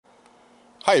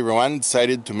Hi everyone,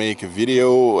 decided to make a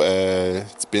video.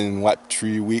 It's been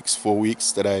 3 weeks, 4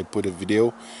 weeks that I put a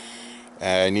video.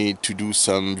 I need to do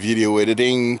some video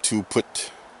editing to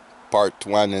put part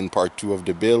 1 and part 2 of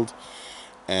the build.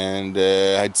 And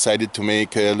I decided to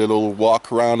make a little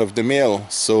walk around of the mill.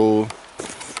 So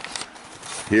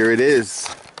here it is.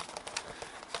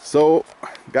 So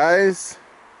guys,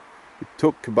 it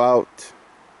took about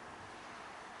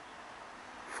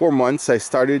 4 months. I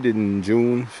started in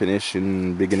June, finished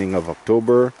in beginning of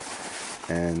October,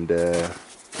 and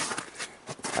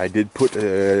I did put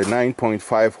a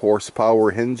 9.5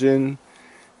 horsepower engine.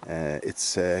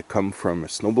 It's come from a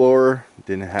snowblower,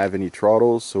 didn't have any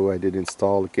throttles, so I did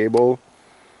install a cable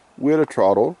with a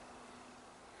throttle.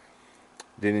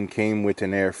 Didn't came with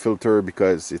an air filter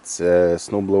because it's a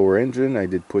snowblower engine. I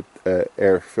did put an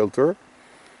air filter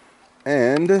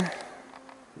and it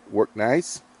worked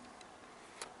nice.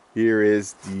 Here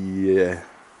is the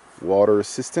water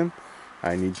system.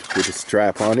 I need to put a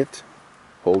strap on it,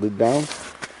 hold it down.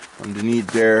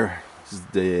 Underneath there is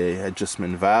the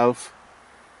adjustment valve.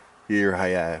 Here I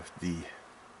have the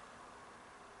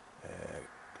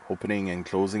opening and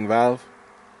closing valve.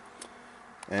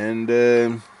 And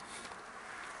the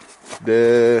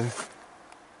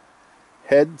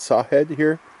saw head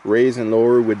here, raise and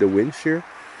lower with the winch here.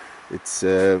 It's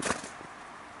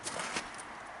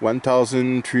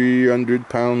 1,300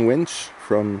 pound winch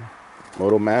from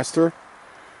MotoMaster.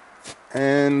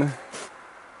 And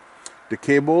the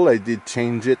cable, I did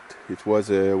change it. It was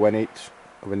a 1/8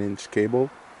 of an inch cable.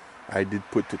 I did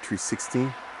put the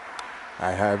 316.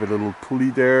 I have a little pulley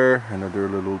there, another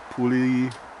little pulley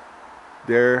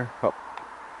there, up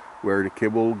where the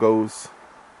cable goes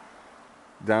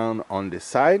down on this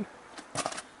side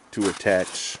to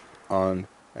attach on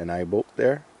an eye bolt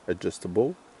there,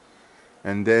 adjustable.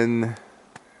 And then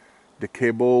the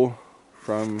cable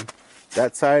from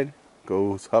that side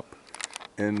goes up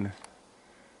in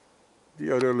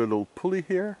the other little pulley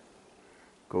here,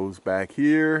 goes back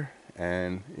here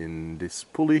and in this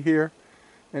pulley here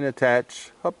and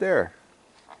attach up there.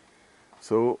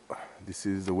 So this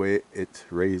is the way it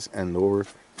raise and lower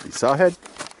the saw head.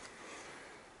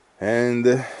 And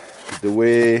the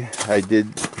way I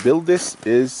did build this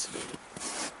is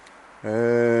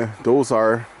those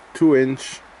are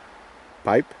 2-inch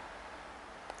pipe,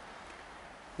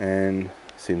 and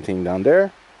same thing down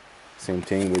there, same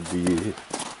thing with the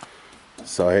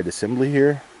saw head assembly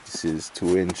here. This is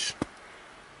 2-inch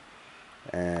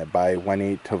by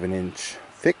 1/8 of an inch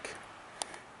thick.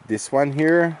 This one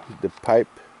here, the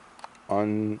pipe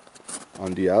on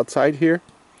the outside here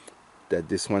that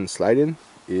this one sliding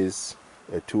is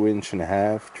a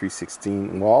 2.5-inch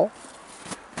 3/16 wall,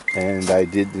 and I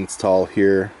did install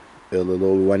here a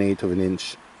little 1/8 of an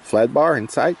inch flat bar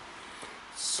inside,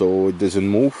 so it doesn't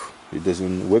move, it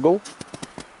doesn't wiggle.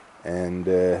 And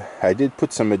I did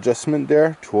put some adjustment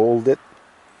there to hold it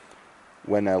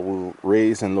when I will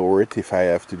raise and lower it if I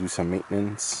have to do some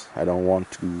maintenance. I don't want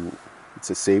to, it's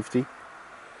a safety.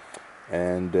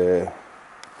 And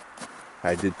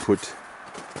I did put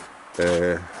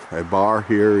a bar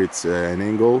here. It's an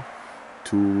angle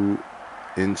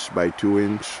 2-inch by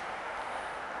 2-inch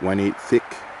 1/8 thick,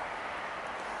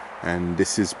 and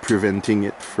this is preventing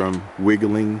it from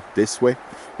wiggling this way.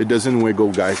 It doesn't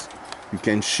wiggle, guys. You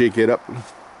can shake it up,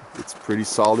 it's pretty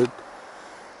solid.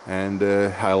 And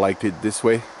I liked it this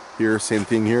way. Here, same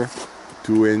thing here,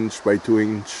 2-inch by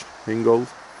 2-inch angle.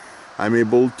 I'm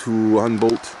able to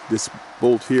unbolt this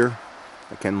bolt here.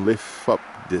 I can lift up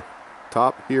the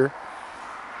top here,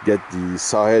 get the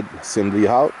saw head assembly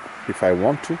out if I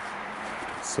want to.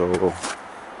 So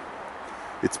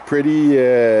it's pretty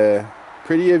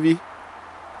heavy.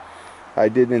 I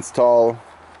did install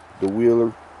the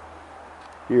wheel.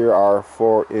 Here are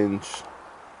 4-inch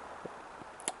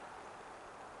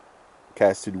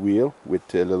casted wheel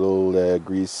with a little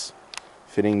grease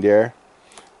fitting there.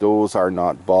 Those are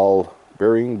not ball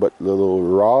bearing but little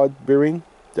rod bearing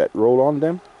that roll on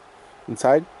them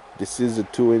inside. This is a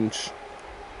 2-inch,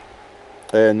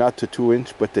 not the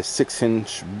 2-inch but the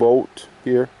 6-inch bolt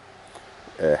here,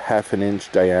 1/2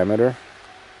 inch diameter.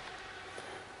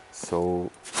 So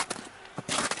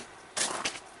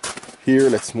here,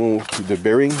 let's move to the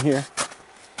bearing here.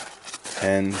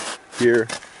 And here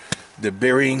the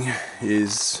bearing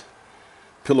is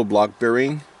pillow block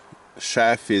bearing.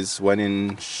 Shaft is 1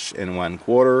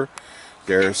 1/4 inch.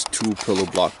 There's 2 pillow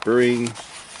block bearing.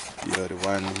 The other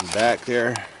one back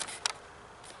there.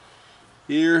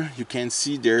 Here you can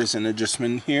see there's an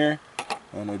adjustment here,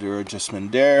 another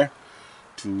adjustment there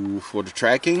for the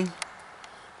tracking.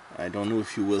 I don't know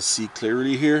if you will see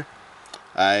clearly here.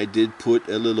 I did put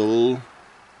a little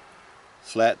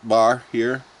flat bar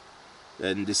here,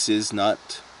 and this is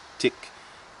not thick.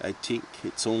 I think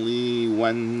it's only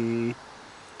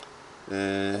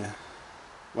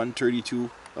 1/32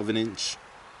 of an inch,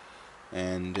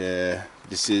 and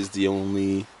this is the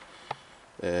only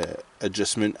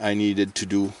adjustment I needed to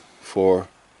do for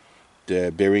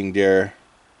the bearing there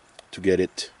to get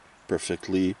it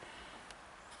perfectly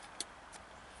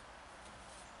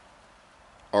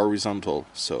horizontal.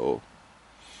 So,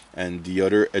 and the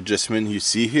other adjustment you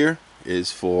see here is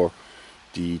for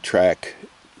the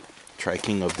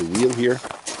tracking of the wheel here,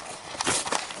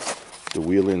 the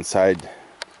wheel inside,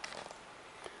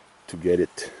 to get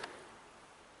it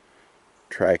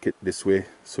track it this way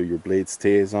so your blade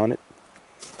stays on it.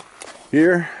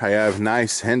 Here I have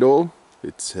nice handle.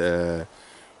 It's a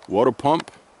water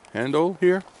pump handle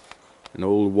here, an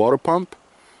old water pump,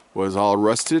 was all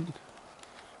rusted,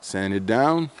 sanded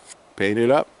down,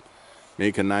 painted up,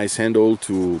 make a nice handle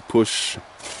to push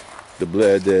the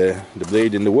blade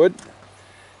in the wood.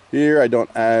 Here I don't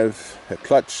have a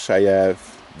clutch, I have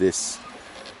this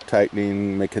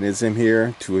tightening mechanism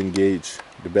here to engage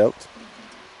the belt.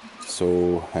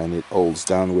 So, and it holds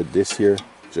down with this here,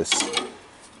 just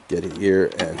get it here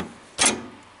and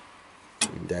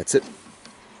that's it.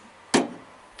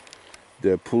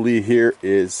 The pulley here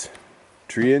is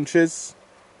 3 inches,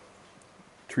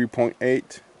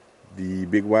 3.8. The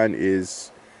big one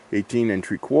is 18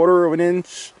 3/4 of an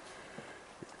inch.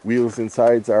 Wheels and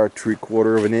sides are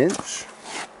 3/4 of an inch.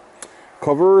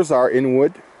 Covers are in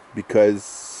wood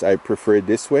because I prefer it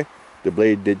this way. The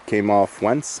blade did came off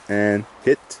once and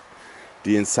hit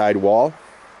the inside wall.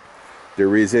 The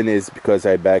reason is because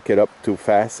I back it up too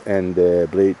fast and the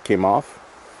blade came off.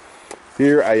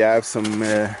 Here I have some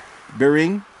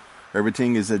bearing.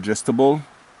 Everything is adjustable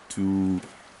to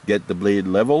get the blade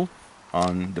level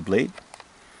on the blade.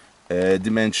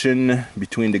 Dimension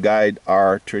between the guide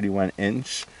are 31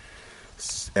 inch,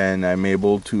 and I'm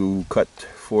able to cut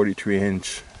 43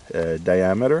 inch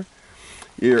diameter.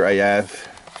 Here I have,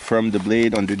 from the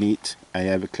blade underneath, I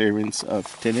have a clearance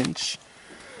of 10 inch.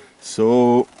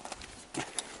 So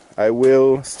I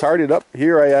will start it up.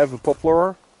 Here I have a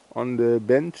poplar on the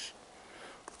bench,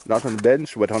 not on the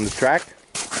bench but on the track,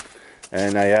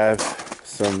 and I have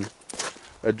some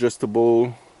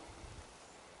adjustable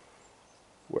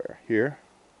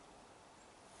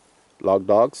log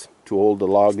dogs to hold the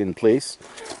log in place.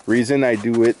 Reason I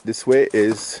do it this way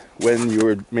is when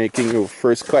you're making your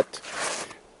first cut,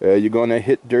 you're gonna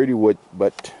hit dirty wood,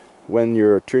 but when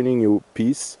you're turning your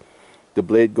piece, the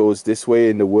blade goes this way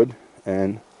in the wood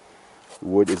and the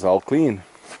wood is all clean.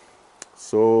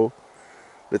 So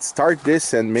let's start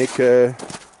this and make a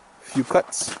few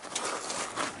cuts.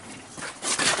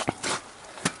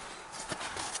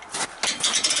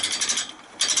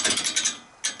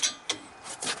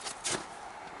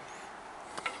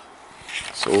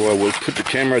 So I will put the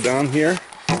camera down here.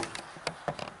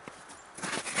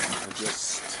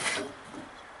 Just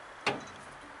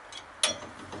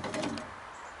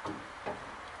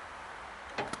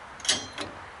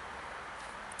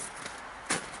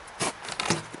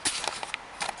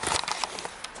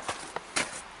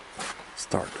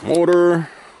start the motor.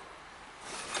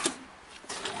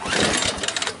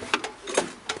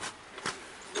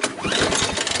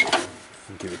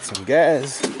 Give it some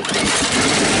gas.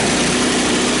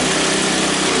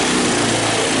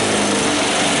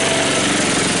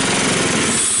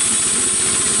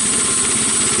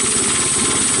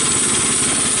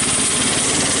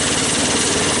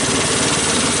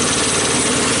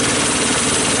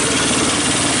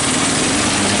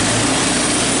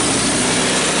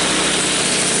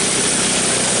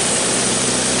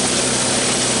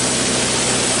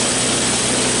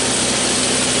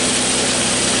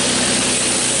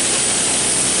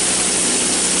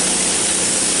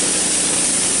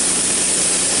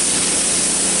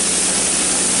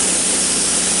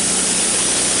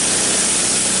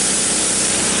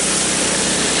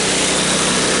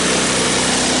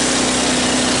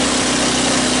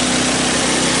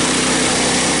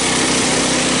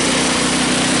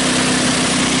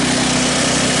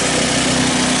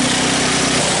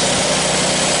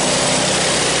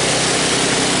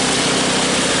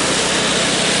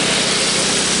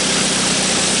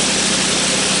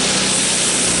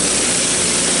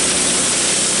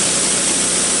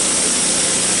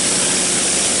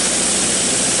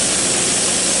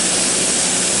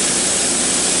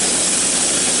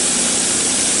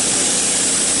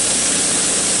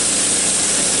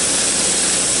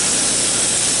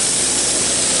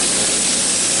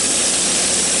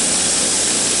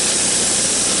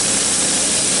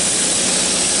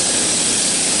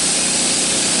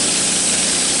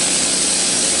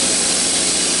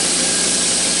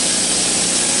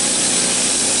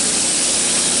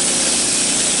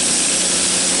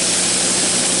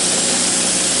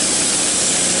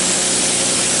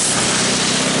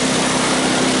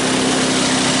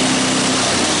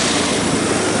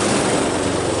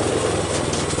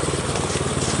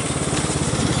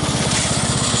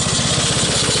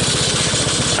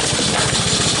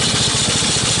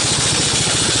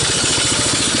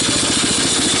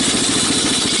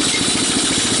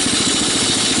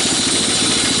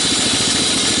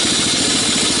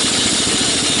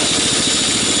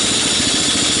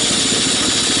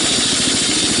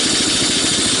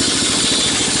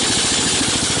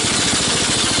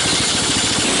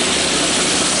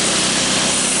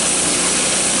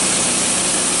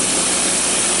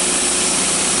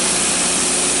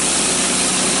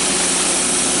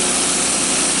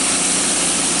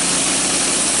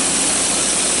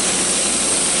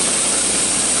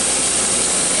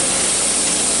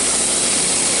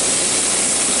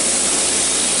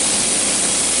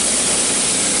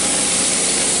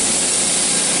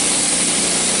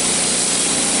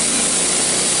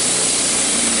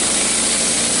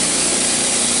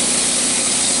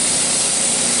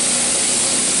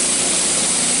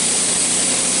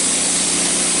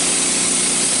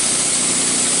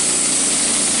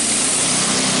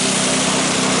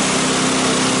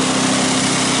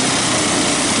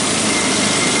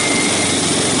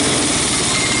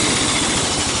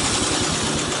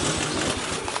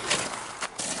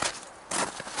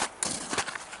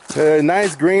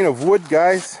 Nice grain of wood,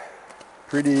 guys.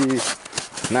 Pretty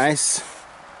nice.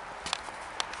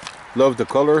 Love the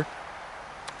color.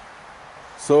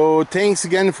 So thanks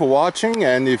again for watching,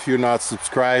 and if you're not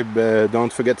subscribed,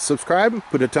 don't forget to subscribe.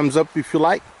 Put a thumbs up if you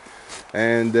like,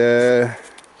 and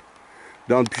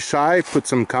don't be shy, put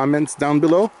some comments down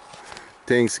below.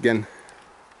 Thanks again.